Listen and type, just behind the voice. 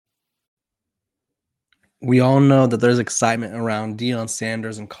We all know that there's excitement around Deion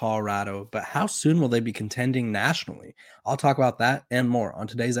Sanders in Colorado, but how soon will they be contending nationally? I'll talk about that and more on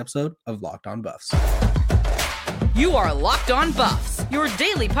today's episode of Locked On Buffs. You are Locked On Buffs, your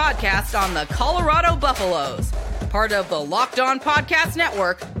daily podcast on the Colorado Buffaloes. Part of the Locked On Podcast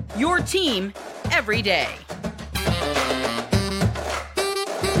Network, your team every day.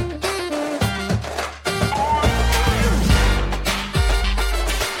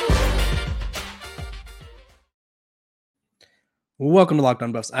 Welcome to Locked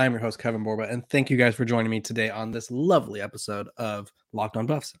On Buffs. I am your host, Kevin Borba, and thank you guys for joining me today on this lovely episode of Locked On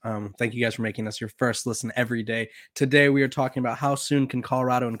Buffs. Thank you guys for making us your first listen every day. Today, we are talking about how soon can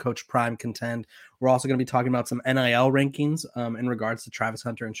Colorado and Coach Prime contend. We're also going to be talking about some NIL rankings in regards to Travis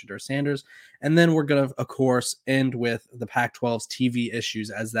Hunter and Shedeur Sanders. And then we're going to, of course, end with the Pac-12's TV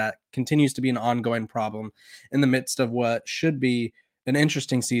issues, as that continues to be an ongoing problem in the midst of what should be an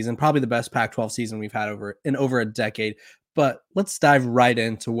interesting season, probably the best Pac-12 season we've had in over a decade. But let's dive right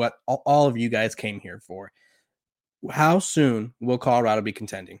into what all of you guys came here for. How soon will Colorado be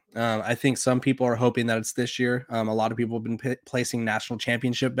contending? I think some people are hoping that it's this year. A lot of people have been placing national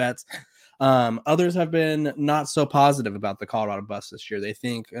championship bets. Others have been not so positive about the Colorado Buffs this year. They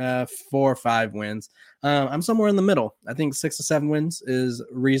think 4 or 5 wins. I'm somewhere in the middle. I think 6 to 7 wins is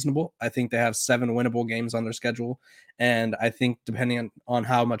reasonable. I think they have 7 winnable games on their schedule. And I think depending on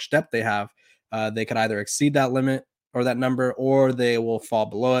how much depth they have, they could either exceed that limit or that number, or they will fall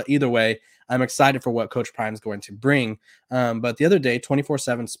below it. Either way, I'm excited for what Coach Prime is going to bring. But the other day,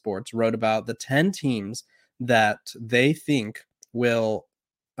 24/7 Sports wrote about the 10 teams that they think will,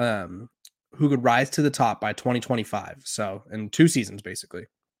 who could rise to the top by 2025. So in 2 seasons, basically.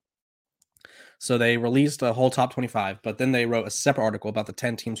 So they released a whole top 25, but then they wrote a separate article about the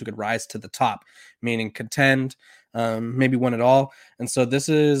 10 teams who could rise to the top, meaning contend, maybe win it all. And so this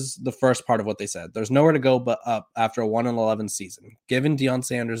is the first part of what they said. There's nowhere to go but up after a 1-11 season. Given Deion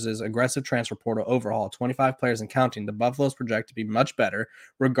Sanders' aggressive transfer portal overhaul, 25 players and counting, the Buffaloes project to be much better,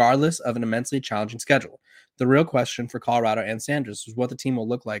 regardless of an immensely challenging schedule. The real question for Colorado and Sanders is what the team will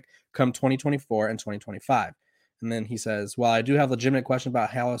look like come 2024 and 2025. And then he says, while I do have legitimate questions about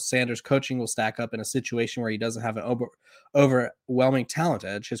how Sanders' coaching will stack up in a situation where he doesn't have an overwhelming talent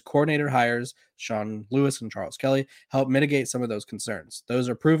edge, his coordinator hires, Sean Lewis and Charles Kelly, help mitigate some of those concerns. Those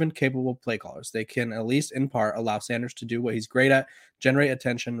are proven, capable play callers. They can, at least in part, allow Sanders to do what he's great at, generate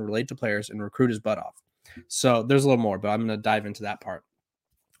attention, relate to players, and recruit his butt off. So there's a little more, but I'm going to dive into that part.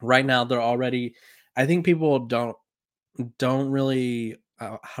 Right now, they're already, I think people don't really,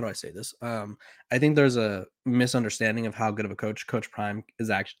 how do I say this? I think there's a misunderstanding of how good of a coach Coach Prime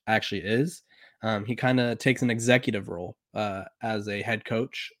is actually is. He kind of takes an executive role as a head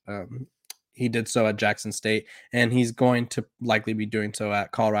coach. He did so at Jackson State, and he's going to likely be doing so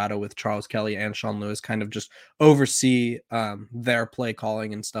at Colorado with Charles Kelly and Sean Lewis, kind of just oversee their play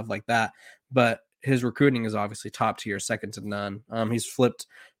calling and stuff like that. But his recruiting is obviously top tier, second to none. He's flipped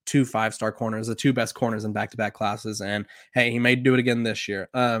 2 5-star corners, the 2 best corners in back-to-back classes. And hey, he may do it again this year.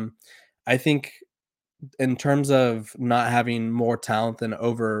 I think in terms of not having more talent than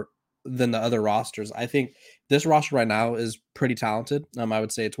the other rosters, I think this roster right now is pretty talented. I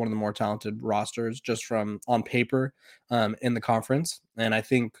would say it's one of the more talented rosters just from on paper in the conference. And I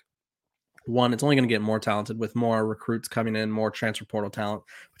think it's only going to get more talented with more recruits coming in, more transfer portal talent.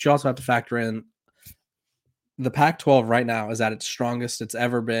 But you also have to factor in the Pac-12 right now is at its strongest it's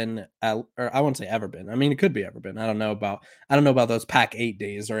ever been, or I wouldn't say ever been. I mean, it could be ever been. I don't know about those Pac-8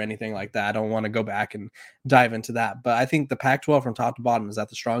 days or anything like that. I don't want to go back and dive into that. But I think the Pac-12 from top to bottom is at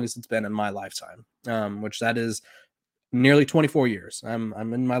the strongest it's been in my lifetime, which that is nearly 24 years. I'm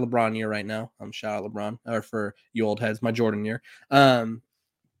in my LeBron year right now. Shout out LeBron, or for you old heads, my Jordan year.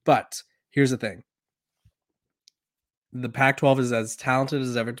 But here's the thing. The Pac-12 is as talented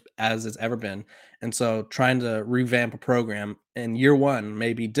as it's ever been. And so trying to revamp a program in year one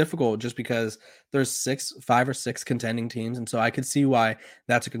may be difficult just because there's 5 or 6 contending teams. And so I could see why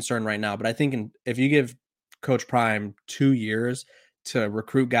that's a concern right now. But I think if you give Coach Prime 2 years to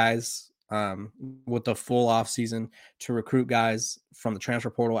recruit guys with the full off season, to recruit guys from the transfer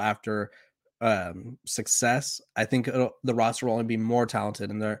portal after success, I think the roster will only be more talented,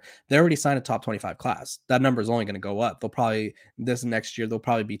 and they already signed a top 25 class. That number is only going to go up. This next year they'll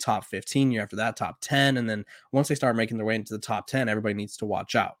probably be top 15, year after that top 10, and then once they start making their way into the top 10, everybody needs to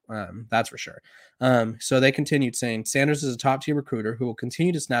watch out. That's for sure. So they continued saying Sanders is a top tier recruiter who will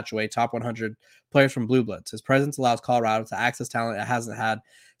continue to snatch away top 100 players from Blue Bloods. His presence allows Colorado to access talent it hasn't had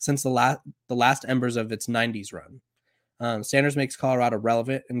since the last embers of its 90s run. Sanders makes Colorado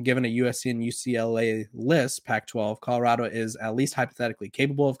relevant, and given a USC and UCLA list, Pac-12, Colorado is at least hypothetically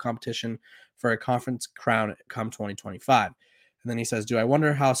capable of competition for a conference crown come 2025. And then he says, do I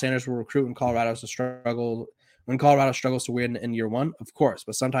wonder how Sanders will recruit when Colorado struggles to win in year one? Of course,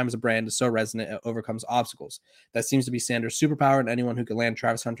 but sometimes a brand is so resonant it overcomes obstacles. That seems to be Sanders' superpower, and anyone who can land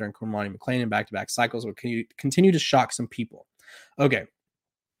Travis Hunter and Cormani McClain in back-to-back cycles will continue to shock some people. Okay,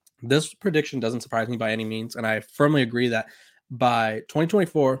 this prediction doesn't surprise me by any means, and I firmly agree that by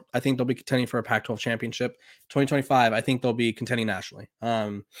 2024, I think they'll be contending for a Pac-12 championship. 2025, I think they'll be contending nationally.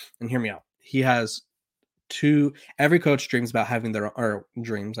 And hear me out. He has every coach dreams about having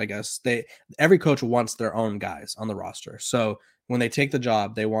every coach wants their own guys on the roster. So when they take the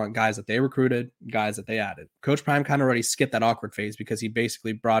job, they want guys that they recruited, guys that they added. Coach Prime kind of already skipped that awkward phase because he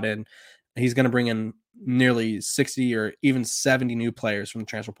basically he's going to bring in nearly 60 or even 70 new players from the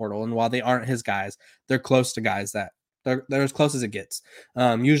transfer portal. And while they aren't his guys, they're close to guys that they're as close as it gets.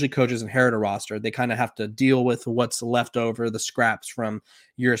 Usually coaches inherit a roster. They kind of have to deal with what's left over, the scraps from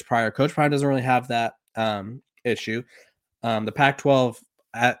years prior. Coach Prime doesn't really have that issue. The Pac-12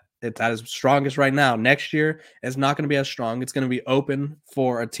 at its strongest right now. Next year is not going to be as strong. It's going to be open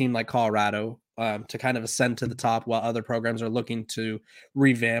for a team like Colorado to kind of ascend to the top while other programs are looking to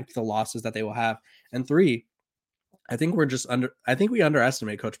revamp the losses that they will have. And 3, I think we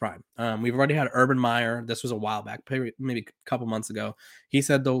underestimate Coach Prime. We've already had Urban Meyer. This was a while back, maybe a couple months ago. He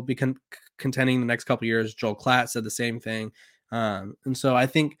said they'll be contending the next couple years. Joel Klatt said the same thing. And so I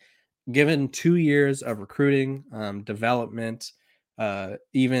think given 2 years of recruiting, development,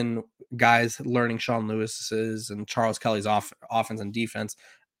 even guys learning Sean Lewis's and Charles Kelly's offense and defense,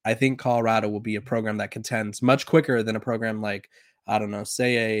 I think Colorado will be a program that contends much quicker than a program like, I don't know,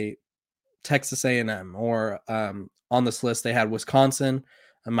 say a Texas A&M, or on this list they had Wisconsin,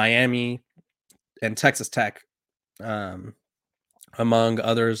 Miami, and Texas Tech, among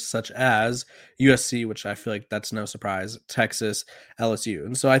others such as USC, which I feel like that's no surprise, Texas, LSU.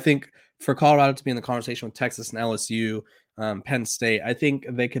 And so I think for Colorado to be in the conversation with Texas and LSU, Penn State, I think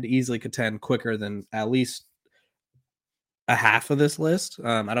they could easily contend quicker than at least a half of this list.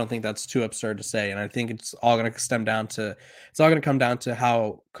 I don't think that's too absurd to say, and I think it's all going to come down to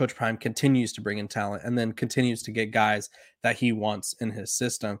how Coach Prime continues to bring in talent and then continues to get guys that he wants in his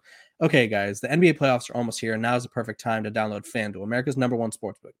system. Okay, guys, the NBA playoffs are almost here, and now is the perfect time to download FanDuel, America's #1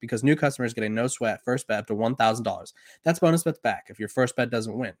 sportsbook, because new customers get a no-sweat first bet up to $1,000. That's bonus bets back if your first bet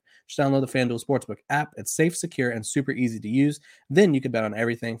doesn't win. Just download the FanDuel Sportsbook app. It's safe, secure, and super easy to use. Then you can bet on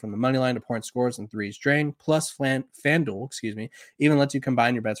everything from the money line to point scores and threes drained. Plus, FanDuel, even lets you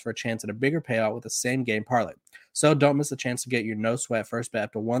combine your bets for a chance at a bigger payout with a same-game parlay. So don't miss the chance to get your no-sweat first bet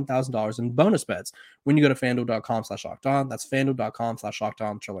up to $1,000 in bonus bets when you go to FanDuel.com/lockedon. That's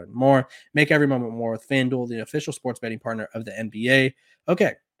FanDuel.com/lockedon to learn more. Make every moment more with FanDuel, the official sports betting partner of the NBA.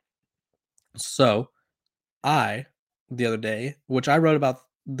 Okay, so the other day, which I wrote about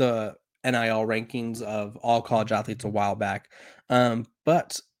the NIL rankings of all college athletes a while back,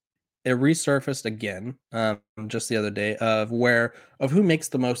 but it resurfaced again just the other day of who makes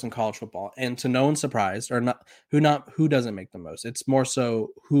the most in college football, and to no one's surprise, or who doesn't make the most. It's more so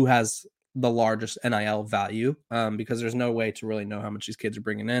who has the largest NIL value, because there's no way to really know how much these kids are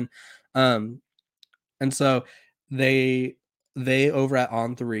bringing in, and so they over at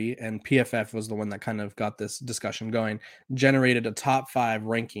On3, and PFF was the one that kind of got this discussion going, generated a top 5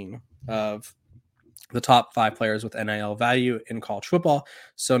 ranking of the top 5 players with NIL value in college football.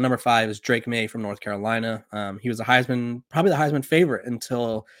 So number 5 is Drake May from North Carolina. He was probably the Heisman favorite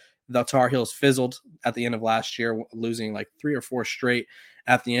until the Tar Heels fizzled at the end of last year, losing like 3 or 4 straight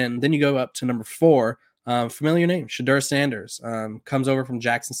at the end. Then you go up to number 4, familiar name, Shedeur Sanders, comes over from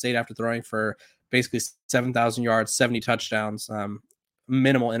Jackson State after throwing for basically 7,000 yards, 70 touchdowns,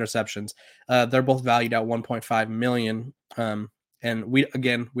 minimal interceptions. They're both valued at $1.5 million. And we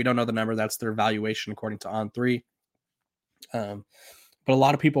don't know the number. That's their valuation according to On3. But a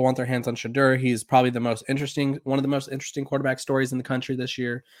lot of people want their hands on Shedeur. He's probably one of the most interesting quarterback stories in the country this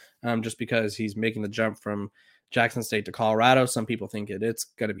year, just because he's making the jump from Jackson State to Colorado. Some people think it's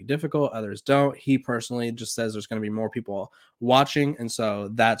going to be difficult. Others don't. He personally just says there's going to be more people watching. And so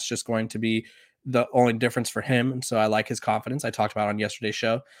that's just going to be the only difference for him. And so I like his confidence. I talked about it on yesterday's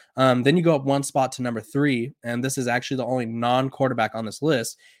show. Then you go up one spot to number 3, and this is actually the only non-quarterback on this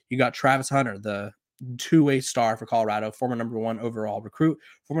list. You got Travis Hunter, the two-way star for Colorado, former number 1 overall recruit,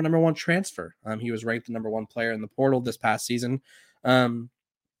 former number 1 transfer. He was ranked the number 1 player in the portal this past season.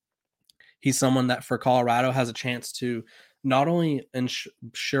 He's someone that for Colorado has a chance to not only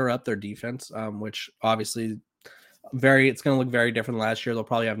shore up their defense, which obviously it's going to look very different last year. They'll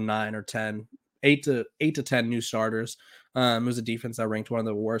probably have 9 or 10 eight to 10 new starters. It was a defense that ranked one of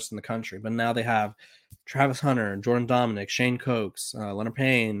the worst in the country, but now they have Travis Hunter, Jordan Dominic, Shane Cokes, Leonard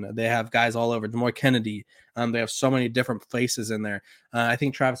Payne. They have guys all over. Demore Kennedy. They have so many different places in there. I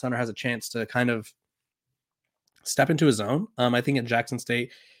think Travis Hunter has a chance to kind of step into his own. I think at Jackson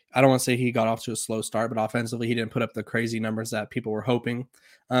State, I don't want to say he got off to a slow start, but offensively, he didn't put up the crazy numbers that people were hoping.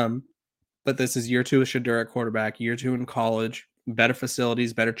 But this is year 2 with Shedeur at quarterback, year 2 in college, better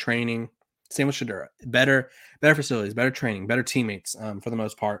facilities, better training. Same with Shedeur. Better facilities, better training, better teammates for the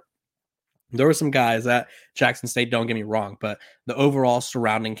most part. There were some guys at Jackson State, don't get me wrong, but the overall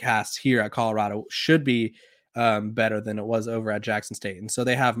surrounding cast here at Colorado should be better than it was over at Jackson State. And so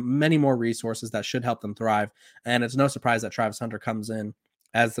they have many more resources that should help them thrive. And it's no surprise that Travis Hunter comes in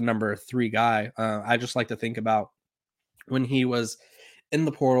as the number 3 guy. I just like to think about when he was in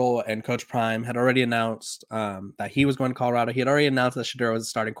the portal and Coach Prime had already announced that he was going to Colorado. He had already announced that Shedeur was the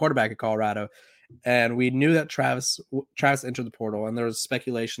starting quarterback at Colorado. And we knew that Travis entered the portal, and there was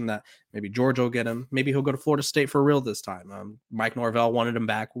speculation that maybe George will get him. Maybe he'll go to Florida State for real this time. Mike Norvell wanted him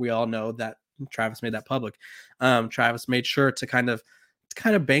back. We all know that Travis made that public. Travis made sure to kind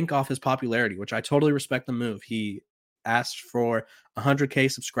of bank off his popularity, which I totally respect the move. He asked for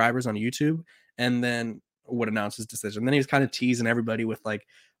 100K subscribers on YouTube and then would announce his decision. Then he was kind of teasing everybody with like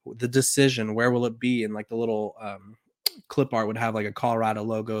the decision, where will it be? And like the little clip art would have like a Colorado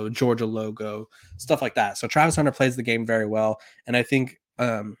logo, Georgia logo, stuff like that. So Travis Hunter plays the game very well. And I think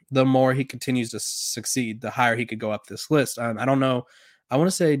the more he continues to succeed, the higher he could go up this list. I don't know. I want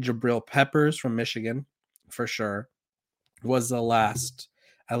to say Jabril Peppers from Michigan for sure was the last,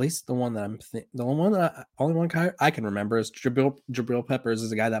 at least the one that only one guy I can remember is Jabril Peppers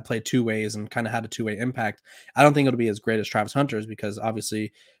is a guy that played 2 ways and kind of had a 2-way impact. I don't think it'll be as great as Travis Hunter's because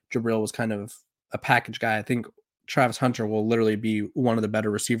obviously Jabril was kind of a package guy. I think Travis Hunter will literally be one of the better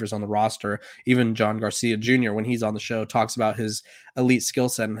receivers on the roster. Even John Garcia Jr., when he's on the show, talks about his elite skill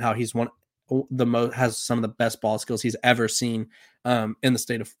set and how he's has some of the best ball skills he's ever seen in the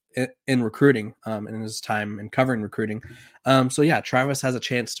state of in recruiting in his time in covering recruiting. So yeah, Travis has a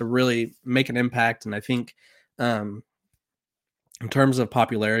chance to really make an impact. And I think in terms of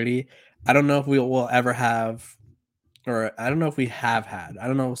popularity, I don't know if we will ever have, or I don't know if we have had, I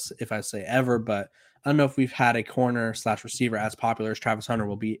don't know if I say ever, but I don't know if we've had a corner / receiver as popular as Travis Hunter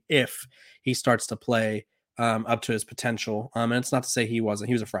will be if he starts to play up to his potential. And it's not to say he wasn't.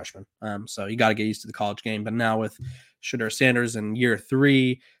 He was a freshman. So you got to get used to the college game. But now with Shedeur Sanders in year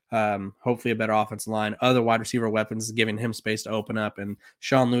 3, hopefully a better offensive line, other wide receiver weapons giving him space to open up, and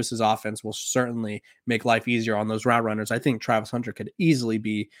Sean Lewis's offense will certainly make life easier on those route runners. I think Travis Hunter could easily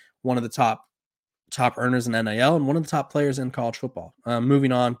be one of the top earners in NIL and one of the top players in college football.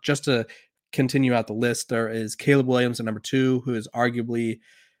 Moving on, just to continue out the list, there is Caleb Williams at number 2, who is arguably,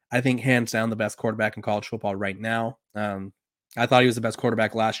 I think, hands down the best quarterback in college football right now. I thought he was the best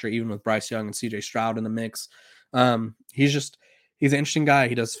quarterback last year, even with Bryce Young and CJ Stroud in the mix. He's an interesting guy.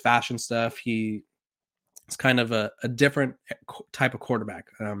 He does fashion stuff. He's kind of a different type of quarterback.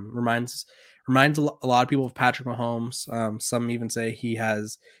 Reminds a lot of people of Patrick Mahomes. Some even say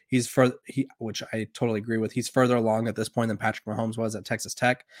which I totally agree with. He's further along at this point than Patrick Mahomes was at Texas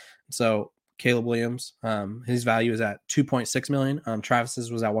Tech. So Caleb Williams, his value is at $2.6 million.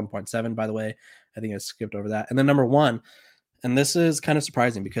 Travis's was at 1.7, by the way. I think I skipped over that. And then number 1, and this is kind of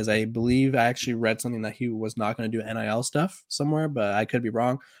surprising because I believe I actually read something that he was not going to do NIL stuff somewhere, but I could be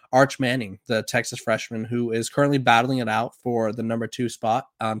wrong. Arch Manning, the Texas freshman who is currently battling it out for the number 2 spot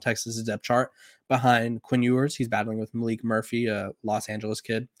on Texas's depth chart behind Quinn Ewers. He's battling with Malik Murphy, a Los Angeles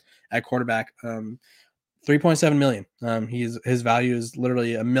kid at quarterback. $3.7 million. His value is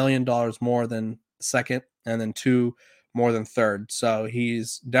literally $1 million more than second, and then 2 more than third. So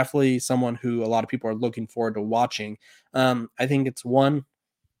he's definitely someone who a lot of people are looking forward to watching. I think it's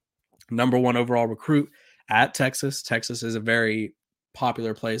number 1 overall recruit at Texas. Texas is a very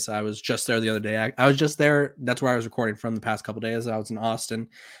popular place. I was just there the other day. I was just there. That's where I was recording from the past couple of days. I was in Austin.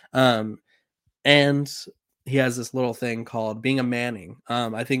 And he has this little thing called being a Manning.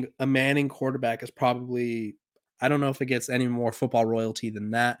 I think a Manning quarterback is probably, I don't know if it gets any more football royalty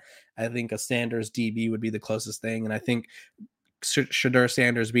than that. I think a Sanders DB would be the closest thing. And I think Shedeur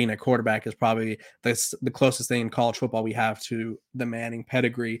Sanders being a quarterback is probably the closest thing in college football we have to the Manning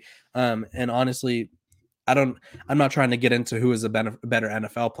pedigree. And honestly, I'm not trying to get into who is a better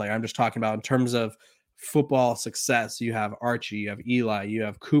NFL player. I'm just talking about in terms of football success. You have Archie, you have Eli, you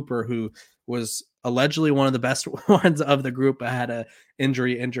have Cooper, who was allegedly one of the best ones of the group, but had an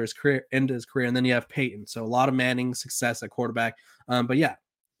injury into his career. And then you have Peyton. So a lot of Manning success at quarterback. But yeah,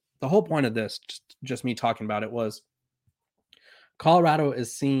 the whole point of this, just me talking about it, was Colorado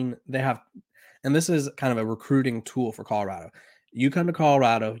is seen. They have And this is kind of a recruiting tool for Colorado. You come to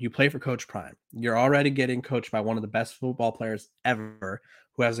Colorado, you play for Coach Prime. You're already getting coached by one of the best football players ever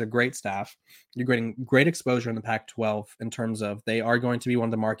who has a great staff. You're getting great exposure in the Pac 12 in terms of they are going to be one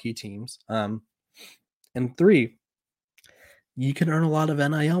of the marquee teams. And three, you can earn a lot of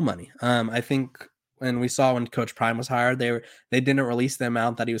NIL money. I think when we saw when Coach Prime was hired, they didn't release the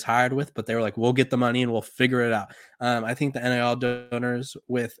amount that he was hired with, but they were like, we'll get the money and we'll figure it out. I think the NIL donors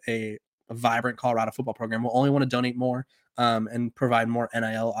with a vibrant Colorado football program will only want to donate more and provide more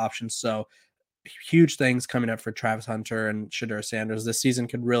NIL options. So huge things coming up for Travis Hunter and Shedeur Sanders this season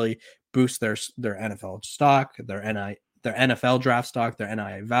could really boost their NFL stock, their NFL draft stock, their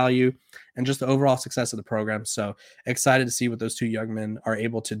NIA value, and just the overall success of the program. So excited to see what those two young men are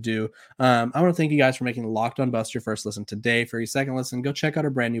able to do. I want to thank you guys for making Locked On Buffs your first listen today. For your second listen, go check out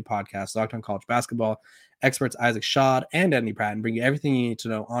our brand new podcast, Locked On College Basketball. Experts Isaac Schad and Andy Pratton bring you everything you need to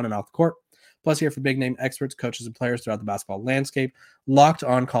know on and off the court. Plus, here for big name experts, coaches, and players throughout the basketball landscape. Locked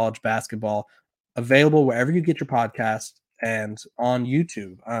On College Basketball, available wherever you get your podcast and on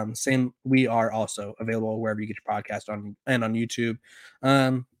YouTube. Same, we are also available wherever you get your podcast on YouTube.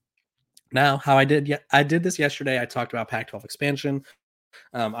 Now, how I did this yesterday. I talked about Pac-12 expansion.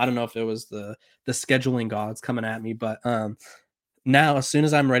 I don't know if it was the scheduling gods coming at me, but now, as soon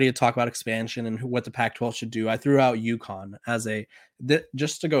as I'm ready to talk about expansion and what the Pac-12 should do, I threw out UConn as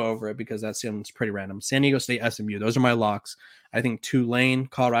just to go over it because that seems pretty random. San Diego State, SMU, those are my locks. I think Tulane,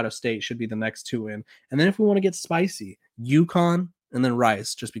 Colorado State should be the next two in. And then if we want to get spicy, UConn and then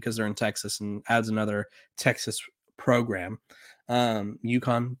Rice, just because they're in Texas and adds another Texas program.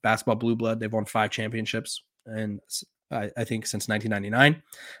 UConn, basketball blue blood, they've won 5 championships and I think since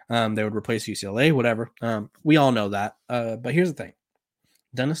 1999. They would replace UCLA, whatever. We all know that. But here's the thing.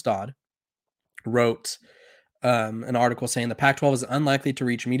 Dennis Dodd wrote an article saying the Pac-12 is unlikely to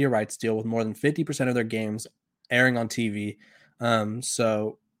reach media rights deal with more than 50% of their games airing on TV.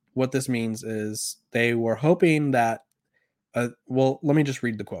 So what this means is they were hoping that, well, let me just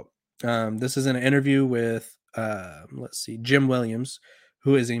read the quote. This is an interview with, Jim Williams,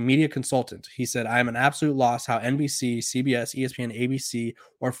 who is a media consultant. He said, I am an absolute loss how NBC, CBS, ESPN, ABC,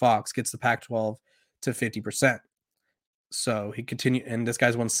 or Fox gets the Pac-12 to 50%. So he continued, and this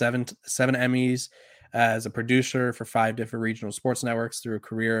guy's won seven Emmys as a producer for 5 different regional sports networks through a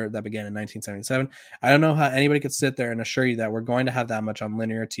career that began in 1977. I don't know how anybody could sit there and assure you that we're going to have that much on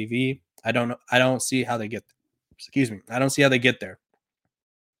linear TV. I don't see how they get, I don't see how they get there.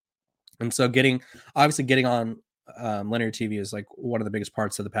 And so getting on linear TV is like one of the biggest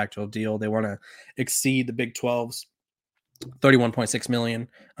parts of the Pac-12 deal. They want to exceed the Big 12's $31.6 million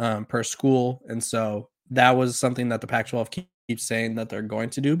per school. And so that was something that the Pac-12 keeps saying that they're going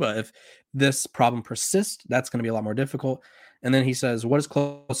to do. But if this problem persists, that's going to be a lot more difficult. And then he says, what is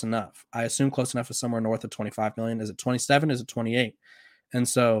close enough? I assume close enough is somewhere north of 25 million. Is it 27? Is it 28? And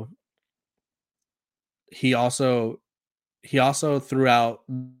so he also threw out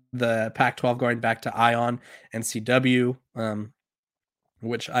the Pac-12 going back to ION and CW,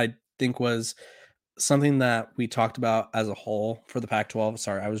 which I think was something that we talked about as a whole for the Pac-12.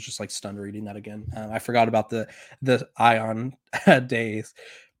 Sorry, I was just like stunned reading that again. I forgot about the ION days,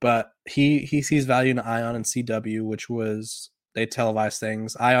 but he sees value in ION and CW, which was they televise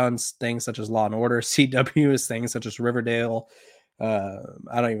things. ION's things such as Law and Order. CW is things such as Riverdale.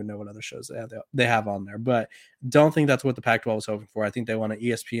 I don't even know what other shows they have on there, but don't think that's what the Pac-12 was hoping for. I think they want an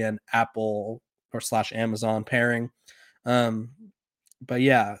ESPN, Apple, or / Amazon pairing. But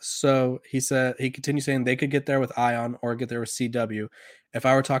yeah, so he continues saying they could get there with ION or get there with CW. If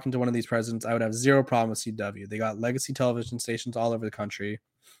I were talking to one of these presidents, I would have zero problem with CW. They got legacy television stations all over the country.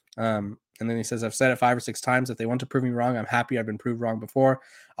 And then he says, I've said it 5 or 6 times. If they want to prove me wrong, I'm happy. I've been proved wrong before.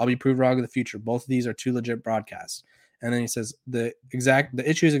 I'll be proved wrong in the future. Both of these are 2 legit broadcasts. And then he says the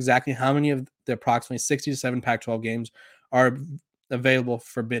issue is exactly how many of the approximately 60 to 7 Pac-12 games are available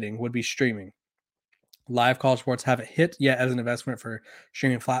for bidding would be streaming. Live college sports haven't hit yet as an investment for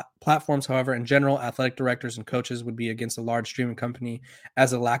streaming platforms. However, in general, athletic directors and coaches would be against a large streaming company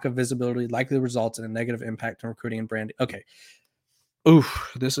as a lack of visibility likely results in a negative impact on recruiting and branding. Okay.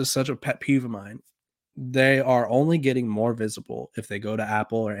 Oof, this is such a pet peeve of mine. They are only getting more visible if they go to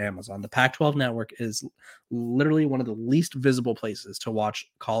Apple or Amazon. The Pac-12 network is literally one of the least visible places to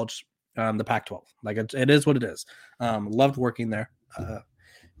watch college, the Pac-12. Like it is what it is. Loved working there.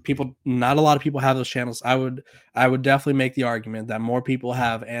 Not a lot of people have those channels. I would definitely make the argument that more people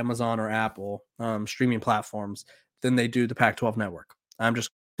have Amazon or Apple streaming platforms than they do the Pac-12 network. I'm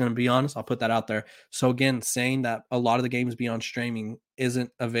just going to be honest. I'll put that out there. So again, saying that a lot of the games beyond streaming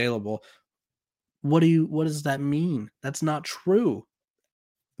isn't available, what does that mean? That's not true.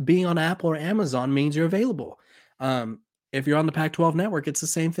 being on Apple or Amazon means you're available. If you're on the Pac-12 network, it's the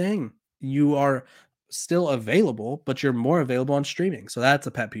same thing. You are still available, but you're more available on streaming. So that's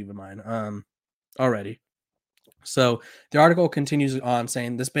a pet peeve of mine already. So the article continues on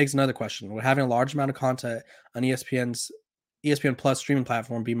saying this begs another question. Would having a large amount of content on ESPN Plus streaming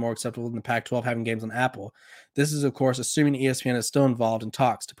platform be more acceptable than the Pac-12 having games on Apple? This is, of course, assuming ESPN is still involved in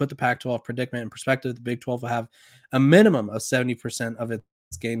talks. To put the Pac-12 predicament in perspective, the Big 12 will have a minimum of 70% of its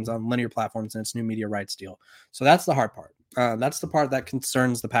games on linear platforms in its new media rights deal. So that's the hard part. That's the part that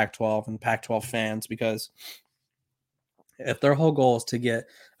concerns the Pac-12 and Pac-12 fans, because if their whole goal is to get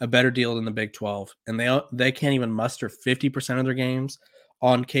a better deal than the Big 12, and they can't even muster 50% of their games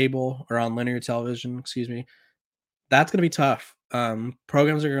on cable or on linear television, that's going to be tough.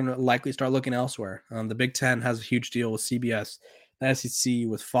 Programs are going to likely start looking elsewhere. The Big Ten has a huge deal with CBS, the SEC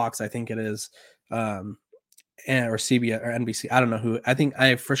with Fox, I think it is, or CBS or NBC. I don't know who.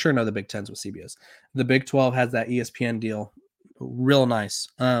 I for sure know the Big Ten's with CBS. The Big 12 has that ESPN deal, real nice.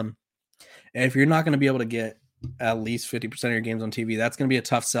 If you're not going to be able to get at least 50% of your games on TV, that's going to be a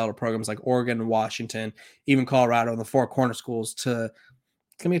tough sell to programs like Oregon, Washington, even Colorado, and the four corner schools. It's going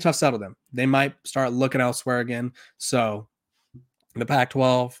to be a tough sell to them. They might start looking elsewhere again. So the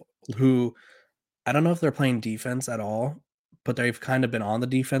Pac-12, who I don't know if they're playing defense at all, but they've kind of been on the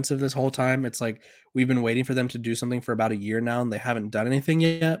defensive this whole time. It's like we've been waiting for them to do something for about a year now, and they haven't done anything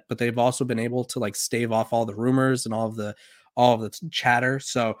yet, but they've also been able to like stave off all the rumors and all of the chatter.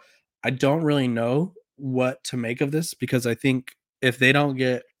 So I don't really know what to make of this, because I think if they don't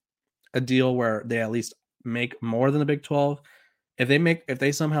get a deal where they at least make more than the Big 12, if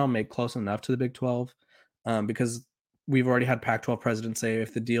they somehow make close enough to the Big 12, because we've already had Pac-12 presidents say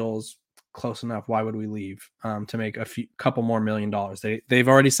if the deal's close enough, why would we leave to make couple more $1 million? They've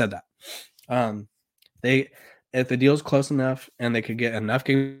already said that. If the deal's close enough and they could get enough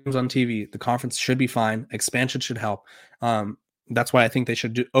games on TV, the conference should be fine. Expansion should help. That's why I think they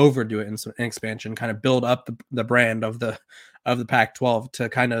should overdo it in expansion, kind of build up the brand of the Pac-12 to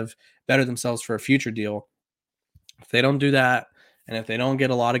kind of better themselves for a future deal. If they don't do that, and if they don't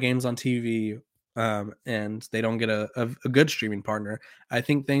get a lot of games on TV, and they don't get a good streaming partner, I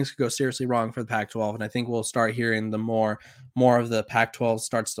think things could go seriously wrong for the Pac-12. And I think we'll start hearing the more of the Pac-12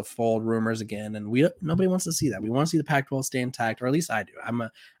 starts to fold rumors again. And nobody wants to see that. We want to see the Pac-12 stay intact, or at least I do. I'm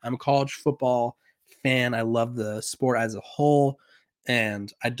a college football fan. I love the sport as a whole,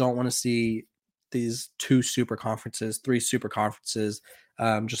 and I don't want to see these 2 super conferences, 3 super conferences,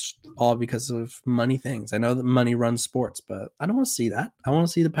 just all because of money things. I know that money runs sports, but I don't want to see that. I want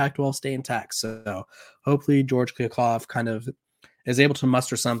to see the Pac-12 stay intact. So hopefully George Kickoff kind of is able to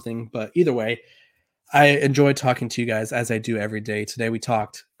muster something. But either way, I enjoyed talking to you guys, as I do every day. Today we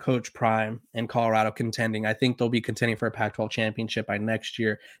talked Coach Prime and Colorado contending. I think they'll be contending for a Pac-12 championship by next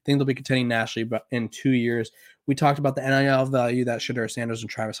year. I think they'll be contending nationally but in 2 years. We talked about the NIL value that Shedeur Sanders and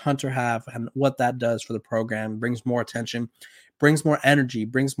Travis Hunter have, and what that does for the program. Brings more attention, brings more energy,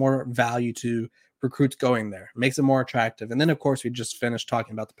 brings more value to recruits going there, makes it more attractive. And then, of course, we just finished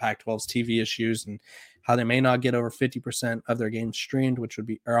talking about the Pac-12's TV issues and how they may not get over 50% of their games streamed,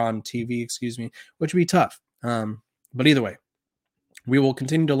 or on TV, which would be tough. But either way, we will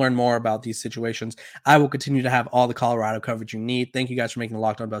continue to learn more about these situations. I will continue to have all the Colorado coverage you need. Thank you guys for making the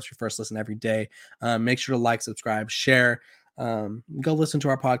Locked On Buffs your first listen every day. Make sure to like, subscribe, share. Go listen to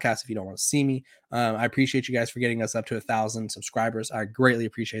our podcast if you don't want to see me. I appreciate you guys for getting us up to 1,000 subscribers. I greatly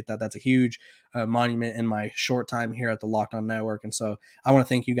appreciate that. That's a huge monument in my short time here at the Locked On Network. And so I want to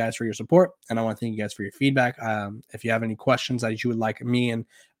thank you guys for your support, and I want to thank you guys for your feedback. If you have any questions that you would like me and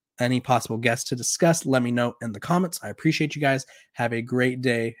any possible guests to discuss, let me know in the comments. I appreciate you guys. Have a great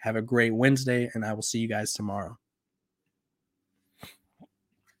day. Have a great Wednesday, and I will see you guys tomorrow.